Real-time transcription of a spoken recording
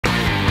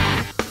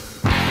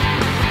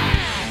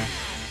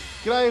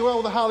G'day,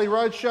 well, the Harley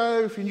Road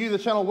Show. If you're new to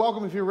the channel,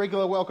 welcome. If you're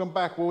regular, welcome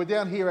back. Well, we're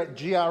down here at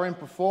GRM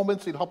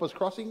Performance in Hoppers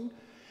Crossing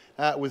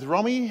with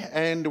Romy,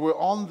 and we're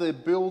on the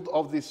build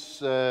of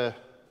this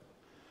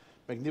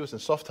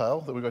magnificent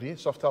Softail that we've got here,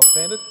 Softail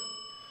Standard.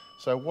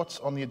 So what's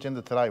on the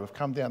agenda today? We've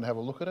come down to have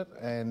a look at it,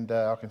 and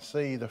I can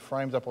see the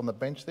frames up on the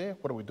bench there.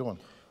 What are we doing?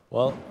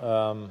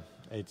 Well,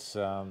 it's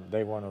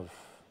day one of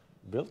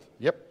build.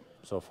 Yep.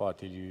 So far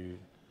till you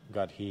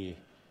got here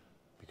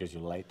because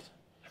you're late.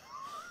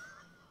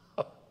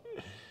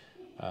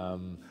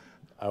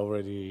 I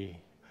already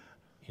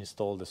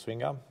installed the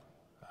swing arm,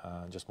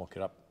 just mock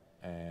it up,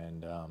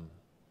 and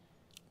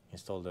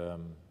installed the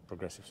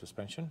progressive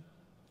suspension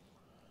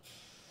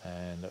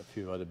and a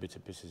few other bits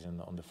and pieces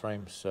on the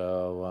frame.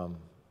 So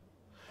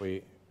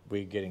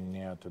we're getting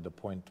now to the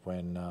point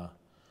when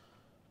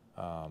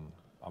I'm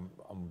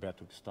about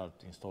to start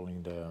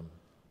installing the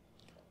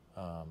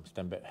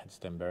head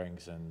stem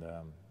bearings and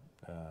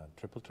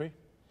triple tree.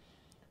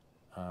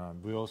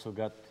 We also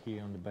got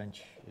here on the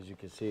bench, as you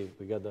can see,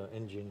 we got the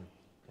engine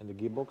and the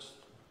gearbox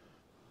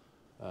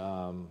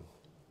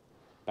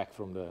back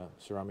from the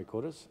ceramic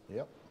coaters.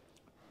 Yep.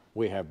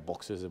 We have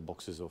boxes and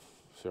boxes of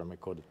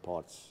ceramic coated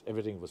parts.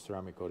 Everything was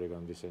ceramic coated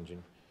on this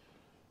engine,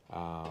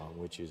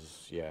 which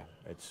is, yeah,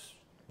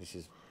 this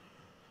is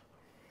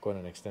quite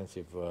an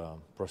extensive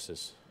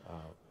process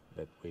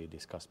that we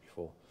discussed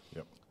before.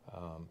 Yep.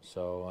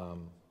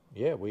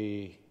 Yeah,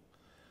 we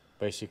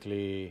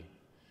basically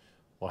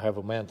we'll have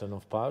a mountain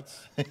of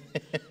parts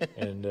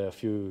and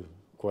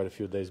quite a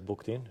few days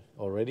booked in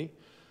already,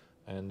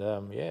 and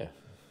yeah.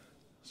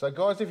 So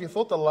guys, if you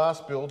thought the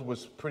last build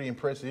was pretty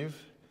impressive,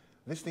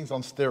 this thing's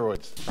on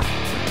steroids.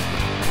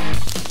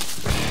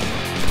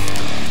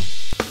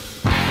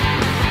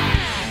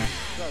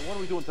 So what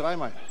are we doing today,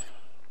 mate?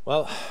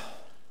 Well,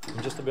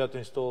 I'm just about to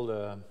install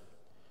the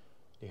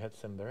head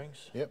stem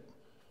bearings. Yep.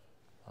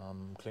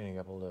 I'm cleaning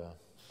up all the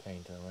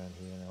paint around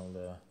here and all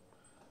the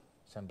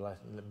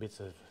bits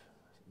of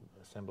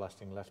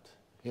sandblasting left.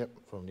 Yep.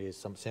 From the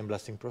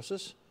sandblasting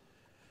process,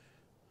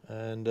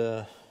 and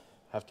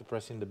have to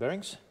press in the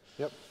bearings.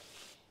 Yep.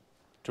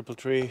 Triple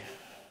tree,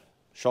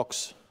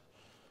 shocks,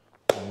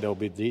 and that'll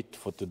be it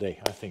for today.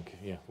 I think,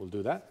 yeah, we'll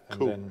do that, and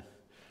cool. Then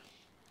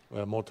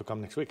more to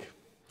come next week.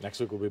 Next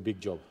week will be a big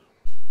job.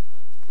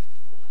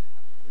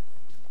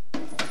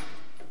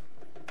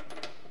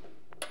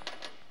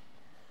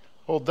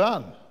 All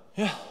done.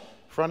 Yeah.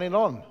 Front end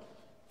on.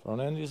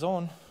 Front end is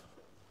on.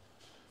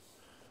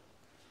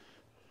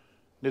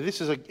 Now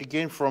this is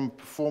again from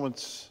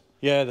Performance.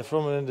 Yeah, the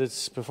front end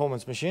is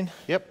Performance machine.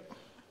 Yep.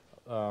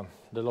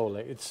 The lower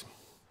leg, it's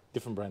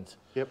different brands.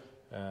 Yep.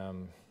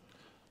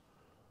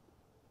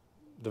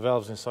 The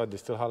valves inside, they're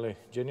still Harley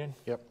genuine.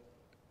 Yep.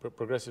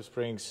 Progressive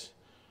springs.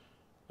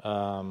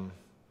 The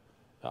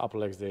upper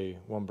legs, they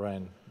one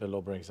brand. The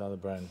low brakes, another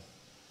brand.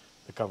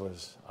 The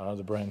covers are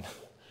another brand.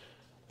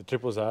 The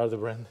triples are other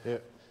brand.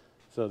 Yep.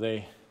 So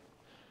they,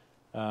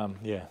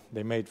 yeah,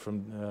 they made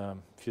from a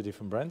few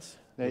different brands.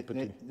 Now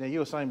you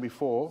were saying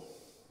before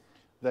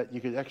that you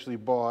could actually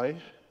buy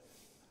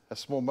a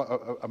small,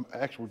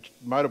 actual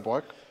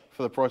motorbike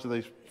for the price of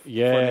these.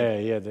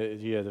 Yeah,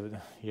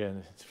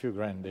 it's a few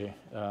grand there.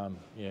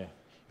 Yeah,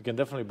 you can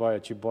definitely buy a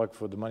cheap bike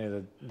for the money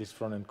that this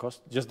front end costs.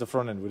 Just the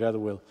front end without the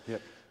wheel.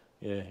 Yep.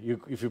 Yeah,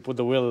 if you put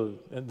the wheel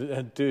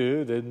and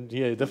two, then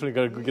yeah, you definitely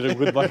got to get a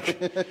good bike.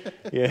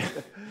 Yeah.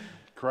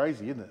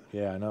 Crazy, isn't it?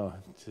 Yeah, I know.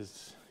 It's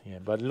just, yeah,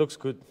 but it looks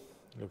good.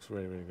 It looks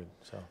really, really good.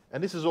 So.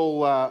 And this is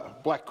all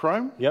black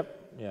chrome?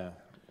 Yep. Yeah,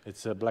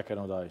 it's black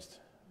anodized.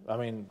 I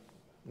mean,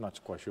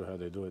 not quite sure how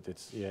they do it.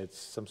 It's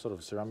some sort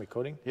of ceramic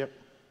coating. Yep.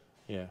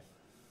 Yeah,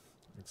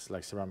 it's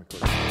like ceramic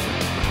coating.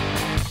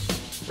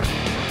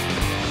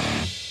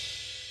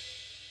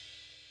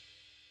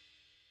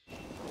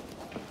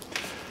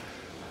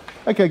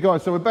 Okay,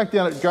 guys, so we're back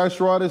down at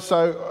Ghost Riders.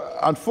 So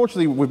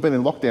unfortunately, we've been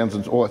in lockdowns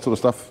and all that sort of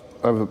stuff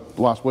over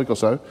the last week or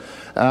so.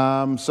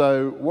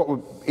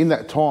 So in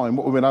that time,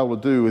 what we've been able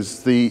to do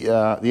is the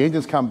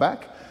engine's come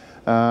back.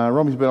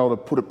 Romy's been able to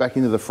put it back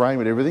into the frame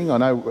and everything. I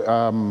know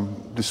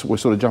we're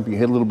sort of jumping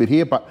ahead a little bit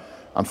here, but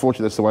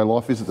unfortunately that's the way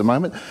life is at the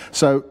moment.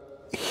 So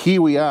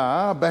here we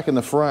are, back in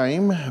the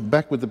frame,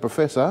 back with the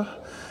professor,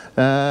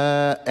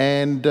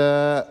 and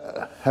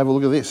have a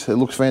look at this. It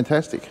looks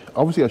fantastic.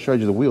 Obviously I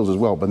showed you the wheels as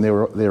well, but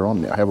they're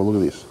on now. Have a look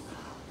at this.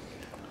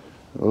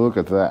 Look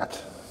at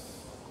that.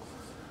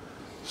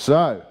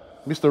 So,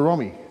 Mr.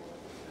 Romy,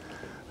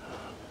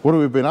 what have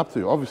we been up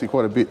to? Obviously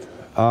quite a bit.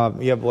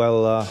 Yeah,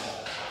 well,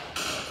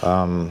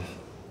 in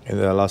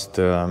the last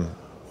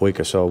week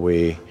or so,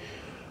 we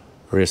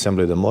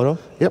reassembled the motor.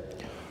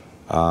 Yep.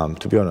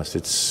 To be honest,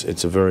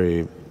 it's a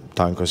very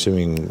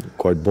time-consuming,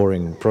 quite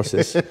boring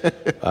process to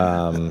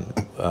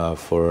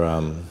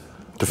film.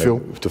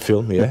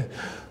 Yeah.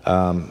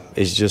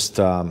 It's just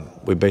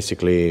we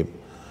basically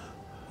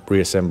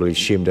reassembled,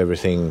 shimmed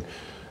everything.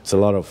 It's a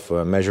lot of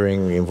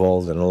measuring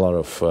involved and a lot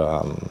of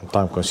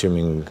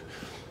time-consuming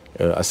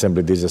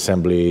assembly,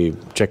 disassembly,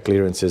 check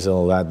clearances and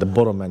all that. The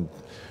bottom end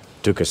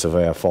took us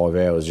about 5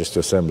 hours just to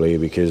assemble it,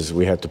 because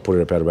we had to put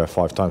it about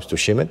 5 times to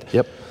shim it.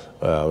 Yep.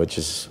 Which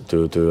is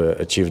to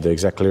achieve the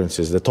exact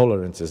clearances. The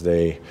tolerances,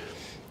 they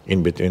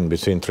in between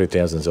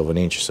 3,000ths of an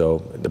inch,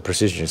 so the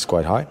precision is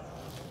quite high.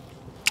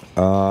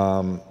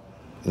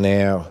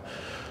 Now,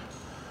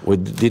 we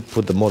did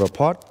put the motor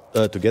part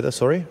together,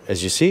 sorry,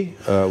 as you see.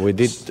 We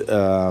did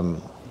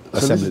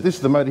So this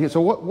is the motor here.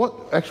 So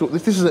what actual,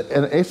 this is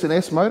an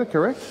S&S motor,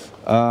 correct?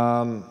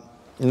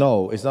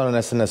 No, it's not an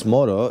SNS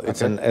motor.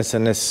 It's an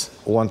SNS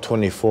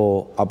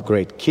 124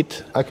 upgrade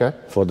kit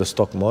for the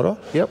stock motor.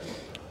 Yep.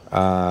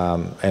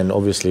 And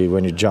obviously,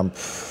 when you jump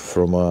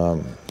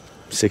from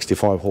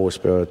 65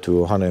 horsepower to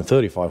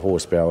 135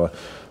 horsepower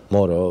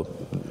motor,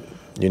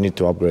 you need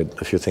to upgrade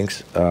a few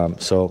things.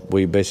 So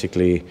we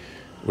basically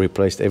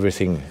replaced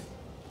everything,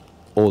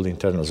 all the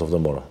internals of the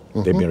motor.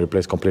 They've been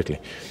replaced completely.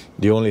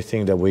 The only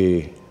thing that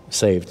we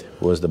saved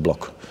was the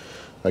block.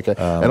 Okay,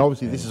 and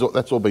obviously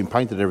that's all been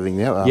painted and everything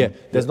now. Yeah,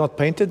 that's not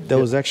painted. That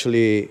was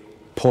actually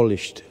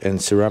polished and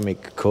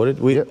ceramic coated.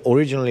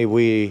 Originally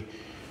we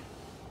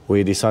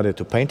decided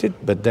to paint it,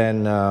 but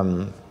then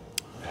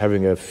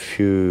having a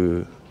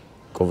few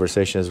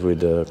conversations with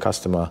the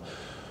customer,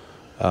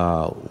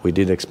 we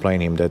did explain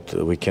him that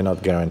we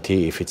cannot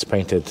guarantee if it's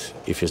painted,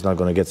 if it's not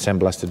going to get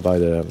sandblasted by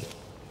the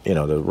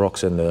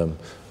rocks and the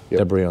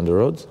debris on the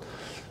roads,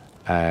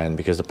 and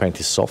because the paint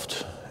is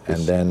soft.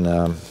 And then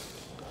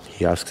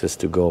he asked us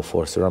to go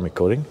for ceramic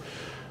coating,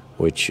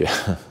 which,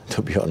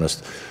 to be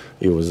honest,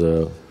 it was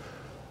a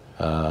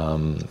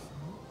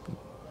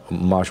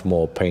much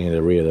more pain in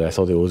the rear than I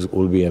thought it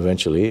would be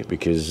eventually,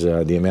 because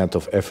the amount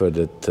of effort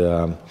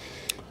that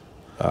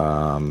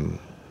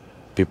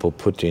people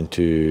put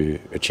into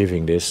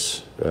achieving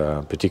this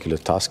particular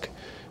task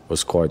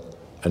was quite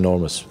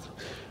enormous.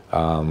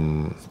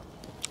 And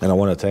I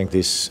want to thank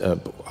this.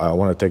 I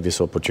want to take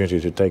this opportunity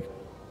to thank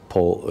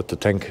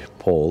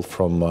Paul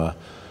from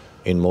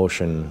In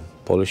Motion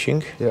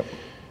Polishing. Yep.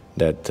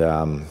 That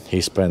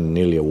he spent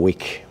nearly a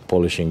week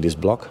polishing this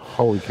block.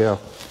 Holy cow!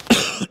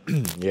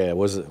 Yeah, it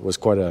was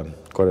quite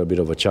a bit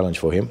of a challenge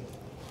for him,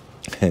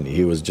 and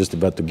he was just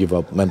about to give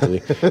up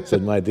mentally.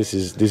 Said, "Mate, this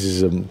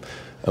is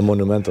a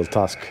monumental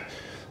task,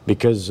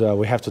 because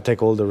we have to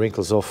take all the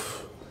wrinkles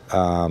off.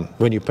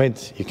 When you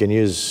paint, you can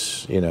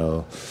use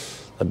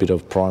a bit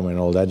of primer and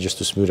all that just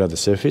to smooth out the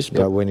surface. Yep.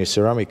 But when you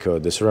ceramic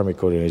coat, the ceramic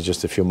coating is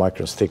just a few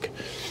microns thick,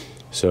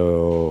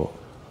 so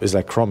it's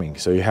like chroming.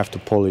 So you have to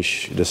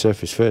polish the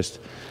surface first,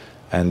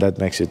 and that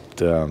makes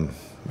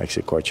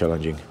it quite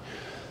challenging."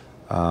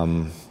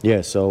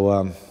 Yeah,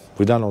 so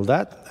we've done all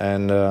that,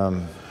 and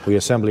we're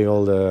assembling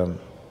all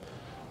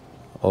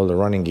the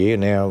running gear.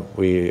 Now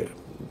we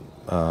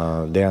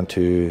down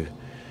to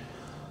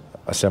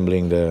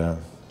assembling the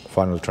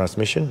final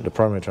transmission, the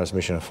primary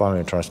transmission and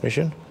final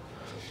transmission.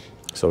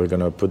 So we're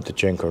going to put the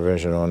chain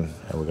conversion on,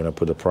 and we're going to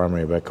put the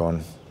primary back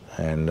on,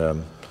 and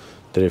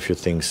did a few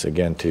things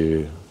again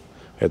to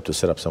help to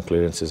set up some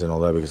clearances and all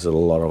that, because there's a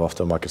lot of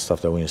aftermarket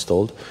stuff that we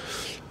installed.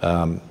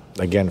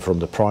 Again, from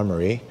the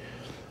primary,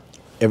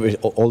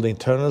 all the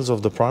internals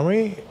of the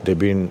primary, they've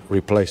been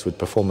replaced with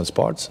performance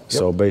parts. Yep.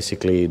 So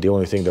basically, the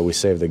only thing that we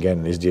saved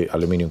again is the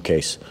aluminum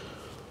case.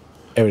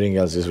 Everything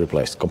else is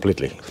replaced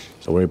completely.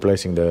 So we're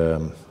replacing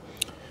the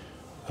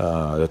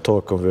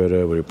torque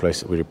converter. We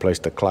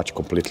replaced the clutch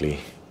completely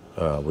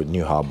with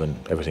new hub and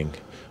everything.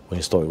 We're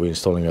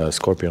installing a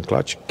Scorpion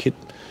clutch kit,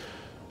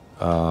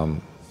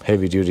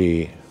 heavy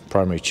duty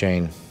primary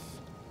chain.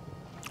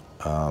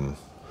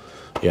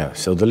 Yeah,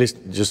 so the list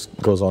just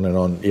goes on and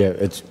on. Yeah,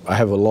 I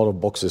have a lot of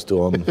boxes to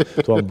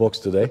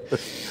unbox today.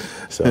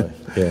 So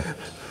yeah.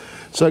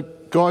 So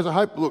guys, I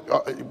hope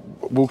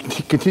we'll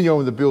continue on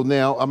with the build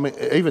now. I mean,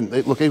 even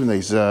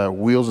these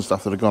wheels and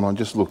stuff that have gone on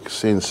just look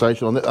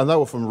sensational. And they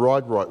were from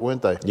Ride Right,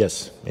 weren't they?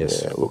 Yes. Yeah,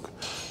 look,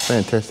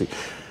 fantastic.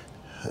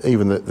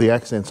 Even the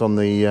accents on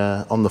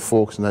the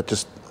forks and that,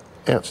 just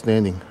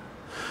outstanding.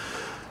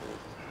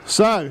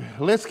 So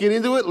let's get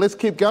into it. Let's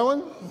keep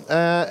going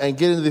and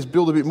get into this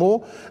build a bit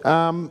more.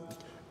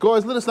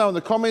 Guys, let us know in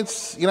the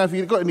comments. If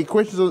you've got any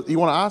questions or you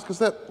want to ask us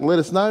that, let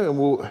us know, and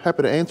we're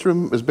happy to answer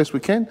them as best we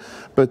can.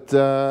 But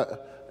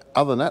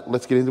other than that,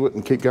 let's get into it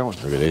and keep going.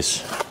 Look at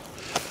this.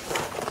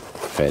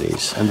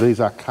 Fatties. And these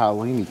are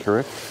Carlini,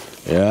 correct?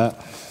 Yeah.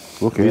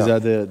 Look These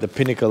out. are the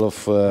pinnacle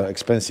of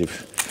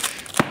expensive.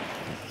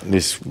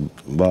 These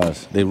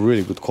bars, they're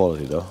really good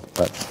quality though.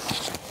 But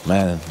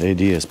man, the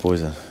idea is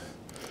poison.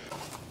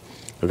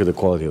 Look at the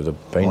quality of the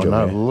paint job.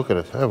 No, here. look at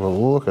it. Have a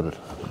look at it.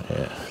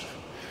 Yeah.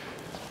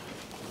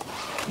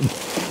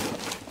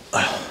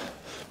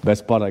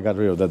 Best part, I got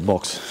rid of that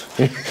box.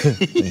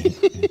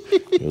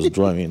 It was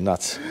driving me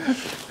nuts.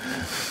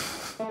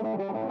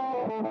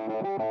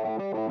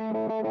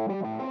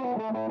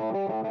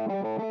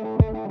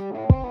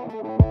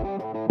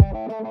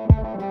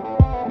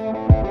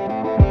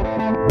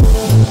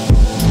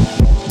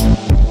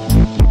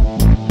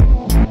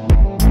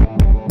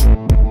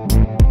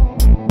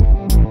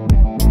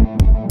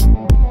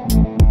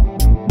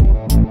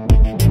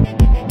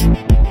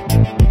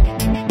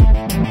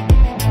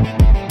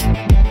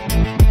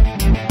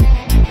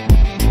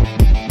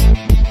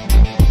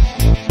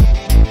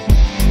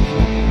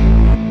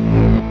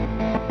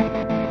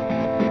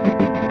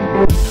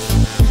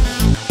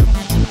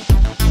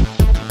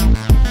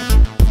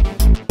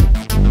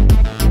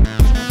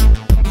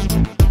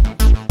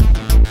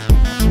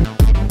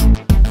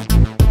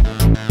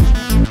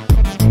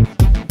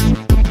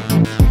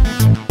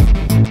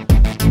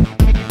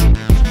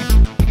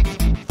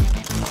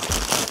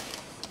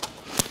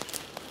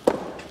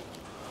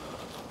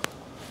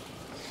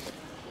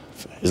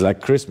 It's like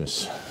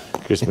Christmas.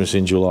 Christmas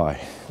in July.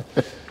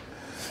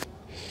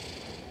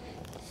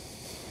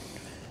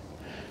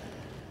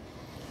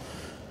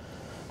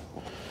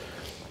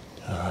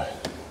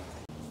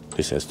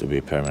 This has to be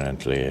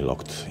permanently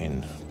locked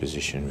in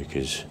position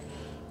because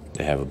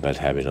they have a bad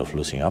habit of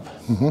loosening up.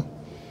 So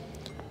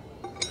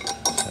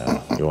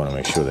you want to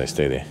make sure they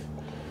stay there.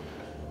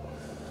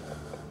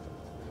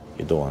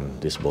 You don't want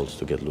these bolts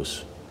to get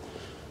loose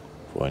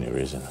for any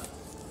reason.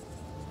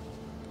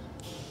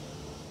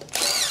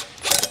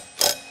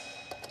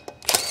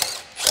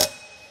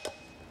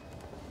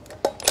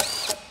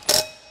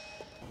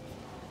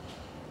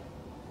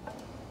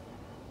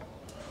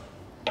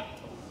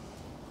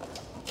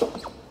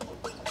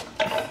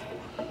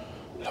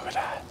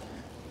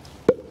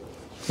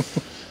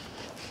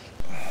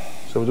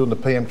 So we're doing the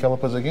PM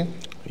calipers again?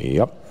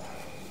 Yep.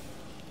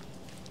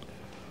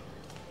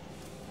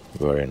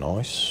 Very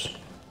nice.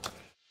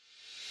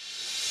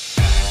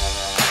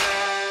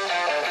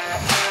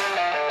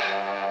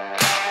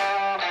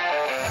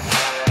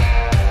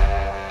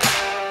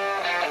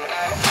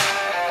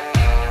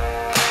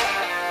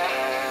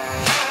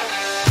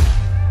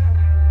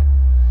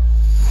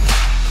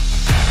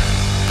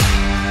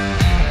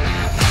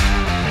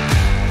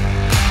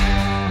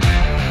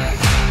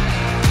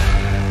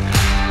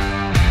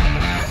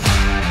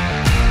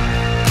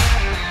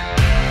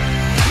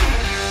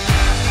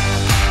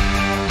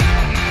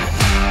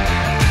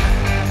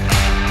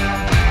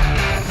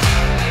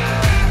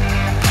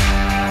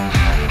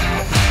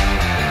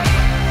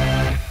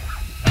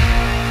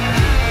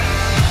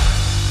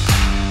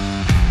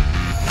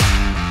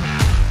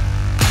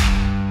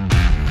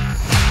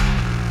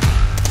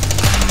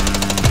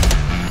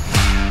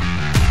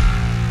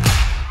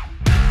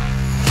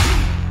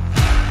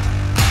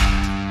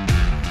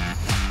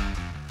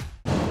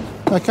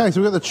 Okay,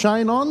 so we've got the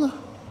chain on.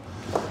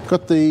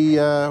 Got the,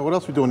 what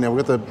else are we doing now?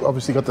 We've got the,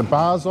 obviously got the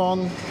bars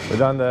on. We've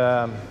done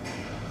the,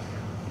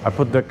 I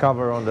put the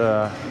cover on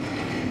the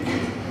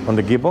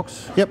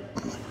gearbox. Yep.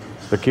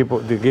 The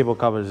gearbox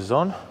cover is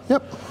on.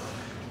 Yep.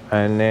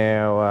 And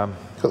now...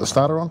 got the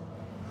starter on.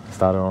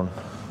 Starter on.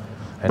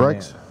 And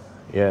brakes. Now,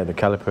 yeah, the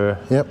caliper.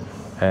 Yep.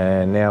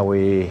 And now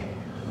we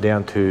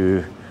down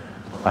to,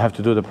 I have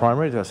to do the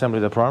primary, to assemble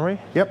the primary.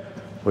 Yep.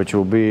 Which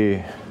will be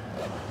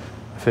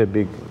a fair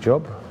big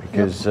job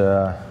because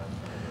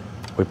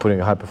we're putting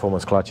a high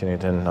performance clutch in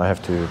it, and I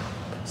have to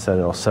set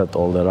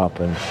all that up,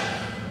 and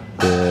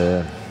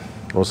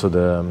also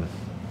the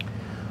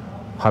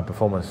high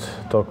performance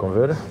torque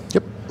converter.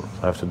 Yep.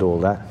 I have to do all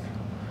that,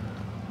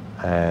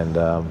 and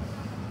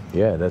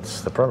yeah, that's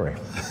the primary.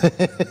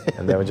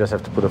 And then we just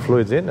have to put the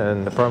fluids in,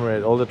 and the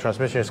primary, all the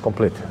transmission is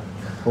complete.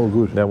 All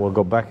good. Then we'll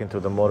go back into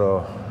the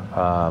motor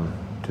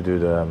to do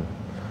the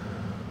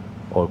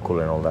oil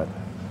cooler and all that,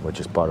 which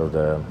is part of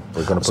the.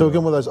 We're gonna. So we're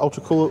going with those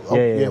ultra cooler.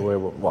 Yeah.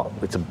 Well,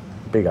 it's a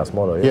big ass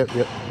motor. Yeah.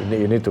 Yep.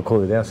 You need to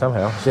cool it down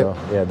somehow. So Yep.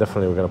 yeah,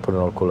 definitely we're gonna put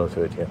an oil cooler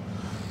to it. Yeah.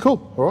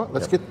 Cool. All right,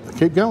 let's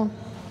keep going.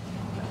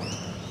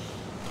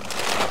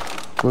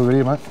 We're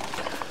ready, mate.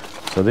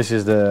 So this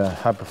is the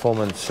high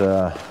performance.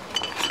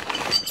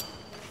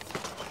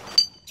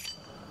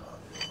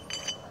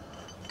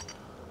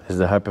 Is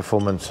the high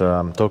performance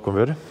torque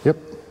converter. Yep.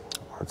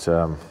 It's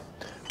a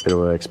bit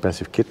of an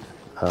expensive kit,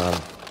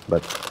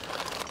 but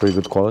pretty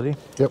good quality.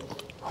 Yep.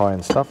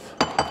 High-end stuff.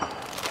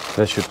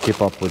 That should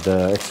keep up with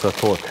the extra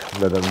torque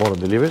that the motor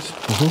delivers.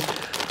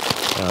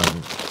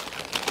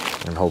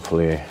 And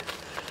hopefully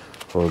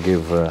will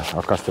give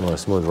our customer a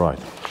smooth ride.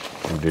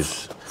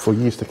 For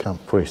years to come.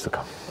 For years to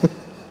come.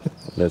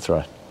 That's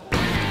right.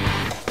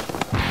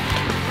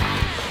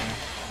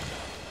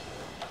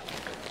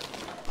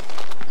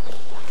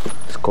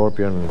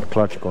 Scorpion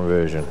clutch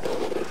conversion.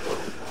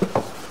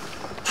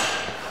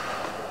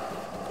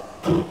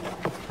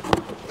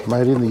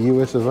 Made in the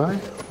US of A.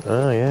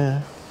 Oh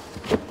yeah.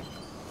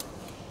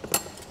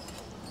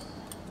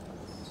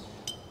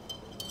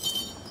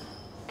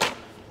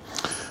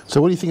 So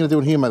what are you thinking of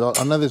doing here, mate?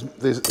 I know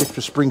there's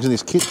extra springs in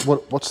this kit.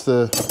 What's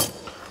the?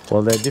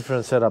 Well, there are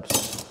different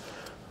setups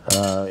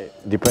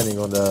depending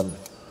on the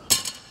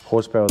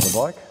horsepower of the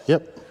bike.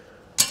 Yep.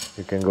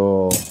 You can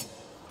go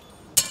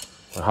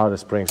harder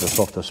springs or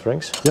softer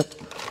springs. Yep.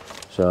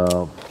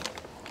 So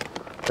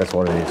that's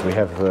what it is. We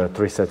have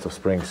 3 sets of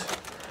springs.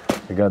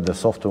 We got the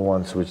softer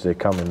ones, which they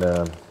come in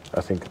the,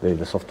 I think they're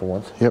the softer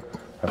ones. Yep.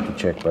 I have to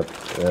check, but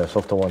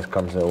softer ones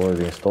comes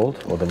already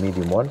installed, or the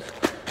medium ones.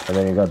 And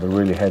then you got the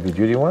really heavy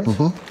duty ones.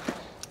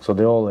 So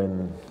they're all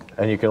in,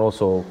 and you can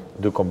also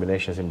do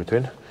combinations in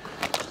between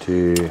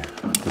to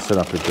set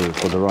up it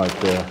for the right.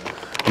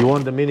 You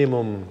want the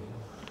minimum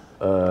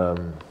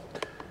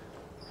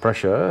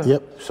pressure,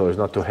 so it's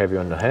not too heavy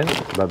on the hand,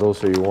 but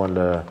also you want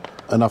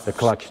enough the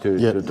clutch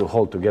to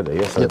hold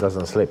together, so it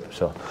doesn't slip.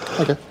 So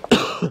okay.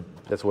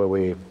 That's where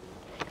we're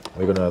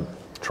gonna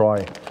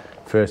try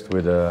first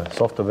with a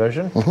softer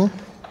version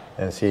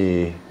and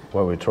see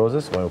where we throw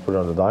this when we put it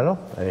on the dyno.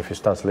 And if it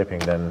starts slipping,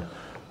 then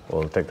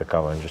we'll take the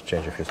cover and just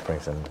change a few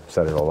springs and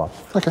set it all up.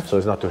 Okay. So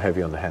it's not too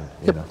heavy on the hand,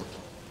 you know.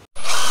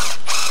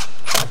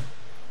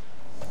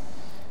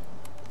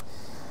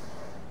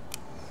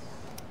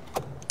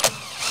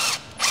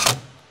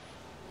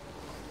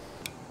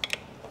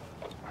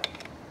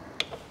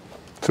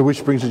 So which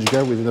springs did you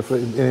go with in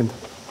the end?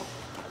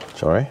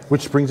 Sorry?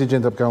 Which springs did you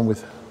end up going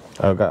with?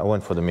 I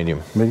went for the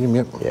medium. Medium,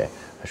 yep. Yeah,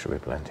 that should be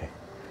plenty.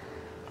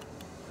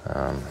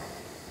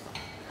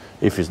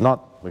 If it's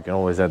not, we can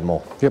always add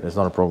more. Yep. It's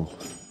not a problem.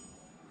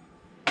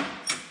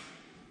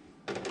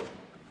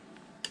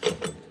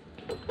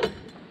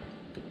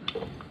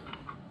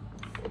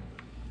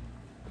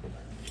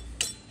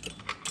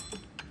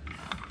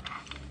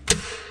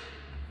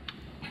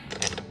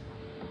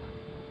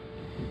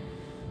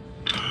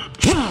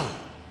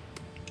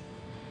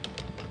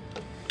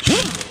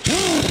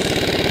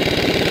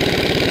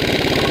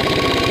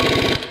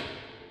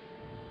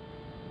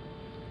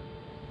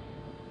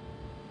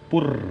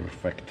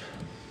 Perfect.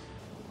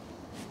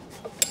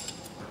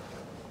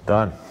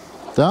 Done.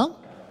 Done?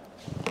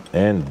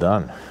 And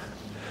done.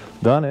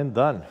 Done and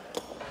done.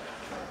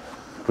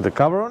 Put the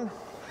cover on,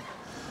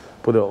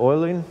 put the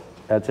oil in,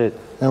 that's it.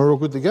 And we're all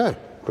good to go.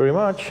 Pretty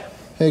much.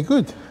 Yeah,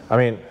 good. I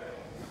mean,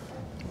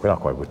 we're not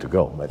quite good to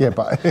go, but, Yeah,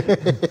 but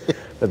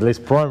at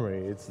least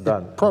primary, it's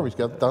done. primary's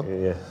got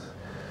done. Yeah.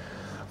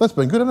 That's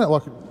been good, hasn't it?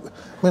 Like,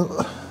 I mean,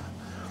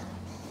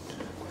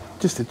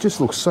 it just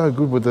looks so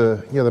good with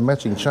the the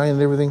matching chain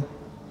and everything.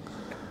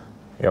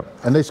 Yep.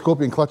 And these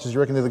Scorpion clutches, you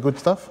reckon they're the good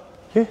stuff?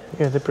 Yeah,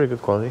 they're pretty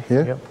good quality.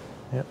 Yeah?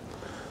 Yep.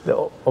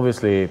 Yep.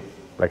 Obviously,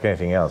 like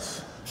anything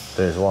else,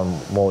 there's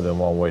more than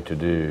one way to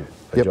do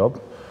a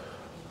job.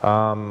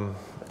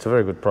 It's a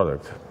very good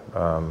product.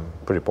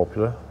 Pretty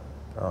popular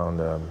on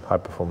the high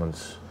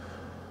performance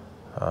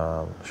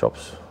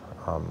shops.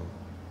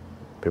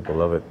 People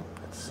love it.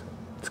 It's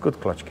a good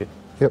clutch kit.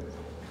 Yep.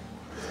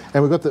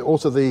 And we got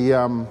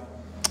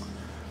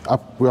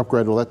we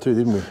upgraded all that too,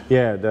 didn't we?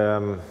 Yeah.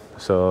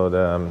 So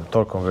the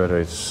torque converter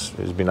has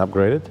been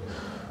upgraded,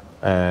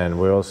 and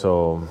we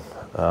also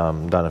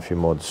done a few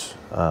mods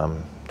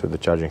to the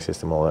charging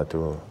system, all that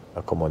to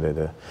accommodate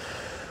it.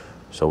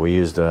 So we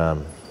used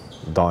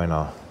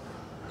Dyna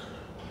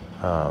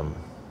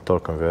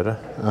torque converter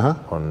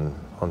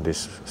on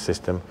this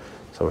system.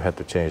 So we had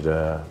to change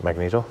the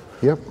magneto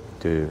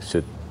to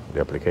suit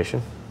the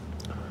application.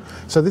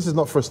 So this is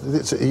not for us.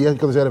 You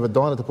got this out of a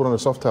Dyna to put on a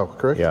Softail,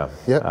 correct? Yeah.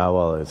 Yeah.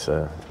 Well, it's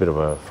a bit of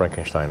a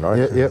Frankenstein,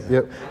 right?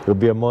 Yep. It'll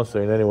be a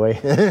monster in any way.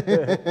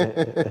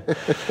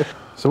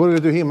 So what are we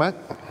going to do here, mate?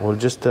 We'll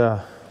just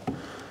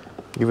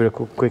give it a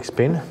quick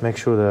spin. Make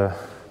sure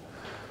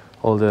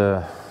all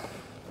the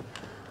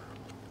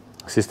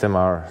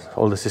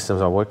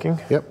systems are working.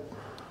 Yep.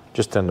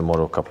 Just turn the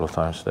motor a couple of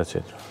times. That's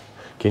it.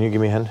 Can you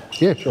give me a hand?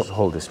 Yeah, sure. Just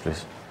hold this,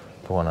 please.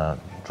 Don't want to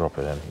drop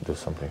it and do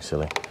something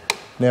silly.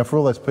 Now, for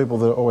all those people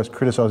that are always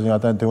criticising I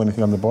don't do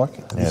anything on the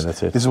bike,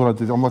 that's it. This is what I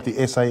do. I'm like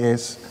the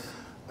SAS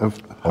of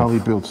Harley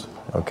builds.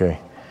 Okay.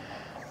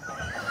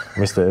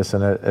 Mr.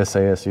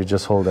 SAS, you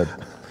just hold that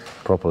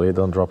properly,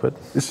 don't drop it.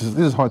 This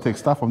is high-tech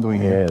stuff I'm doing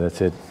here. Yeah,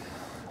 that's it.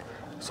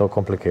 So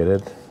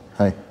complicated.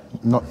 Hey,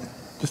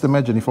 just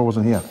imagine if I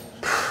wasn't here.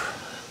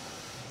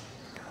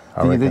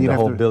 I reckon the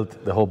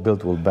whole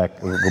build will go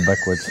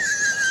backwards.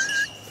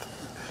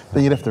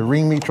 Then you'd have to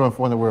ring me, try and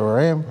find out where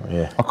I am.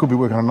 Yeah. I could be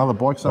working on another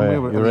bike somewhere.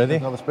 You ready?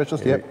 Another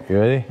specialist. Yep. You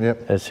ready?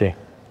 Yep. Let's see.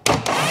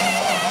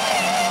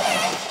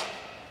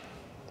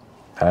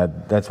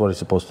 That's what it's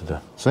supposed to do.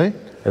 See?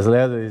 As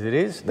loud as it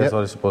is, that's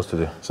what it's supposed to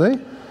do. See?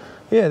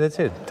 Yeah, that's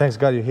it. Thanks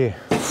God you're here.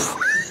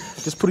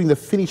 Just putting the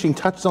finishing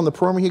touches on the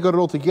primary here, got it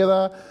all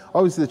together.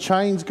 Obviously the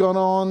chain's gone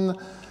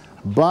on,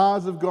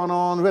 bars have gone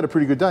on. We've had a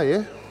pretty good day,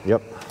 yeah?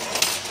 Yep.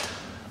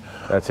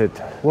 That's it.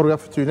 What are we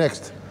up to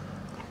next?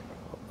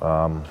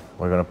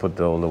 We're going to put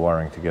all the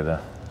wiring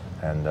together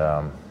and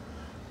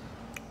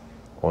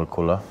oil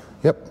cooler.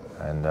 Yep.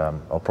 And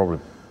I'll probably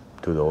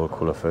do the oil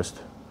cooler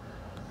first.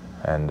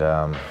 And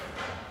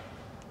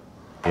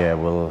yeah,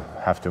 we'll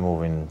have to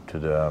move into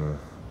the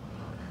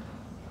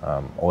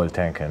oil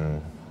tank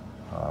and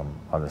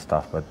other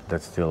stuff, but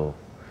that's still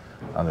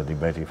under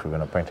debate if we're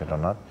going to paint it or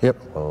not. Yep.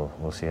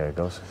 We'll see how it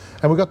goes.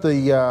 And we've got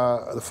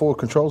the forward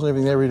controls and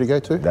everything there ready to go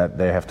too? That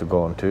they have to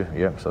go on too.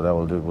 Yep. So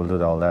we'll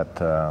do all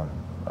that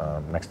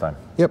next time.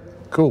 Yep.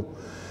 Cool.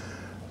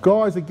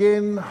 Guys,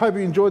 again, hope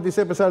you enjoyed this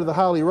episode of the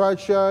Harley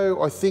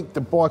Roadshow. I think the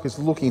bike is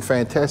looking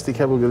fantastic.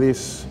 Have a look at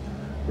this.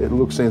 It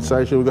looks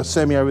sensational. We've got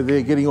Sammy over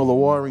there getting all the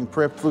wiring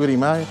prepped. Look at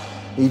him, eh?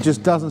 He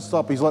just doesn't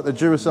stop. He's like the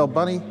Duracell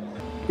bunny.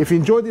 If you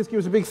enjoyed this, give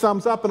us a big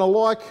thumbs up and a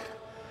like.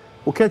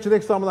 We'll catch you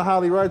next time on the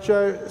Harley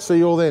Roadshow. See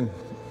you all then.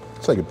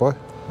 Say goodbye.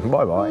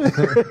 Bye-bye.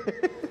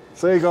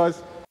 See you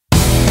guys.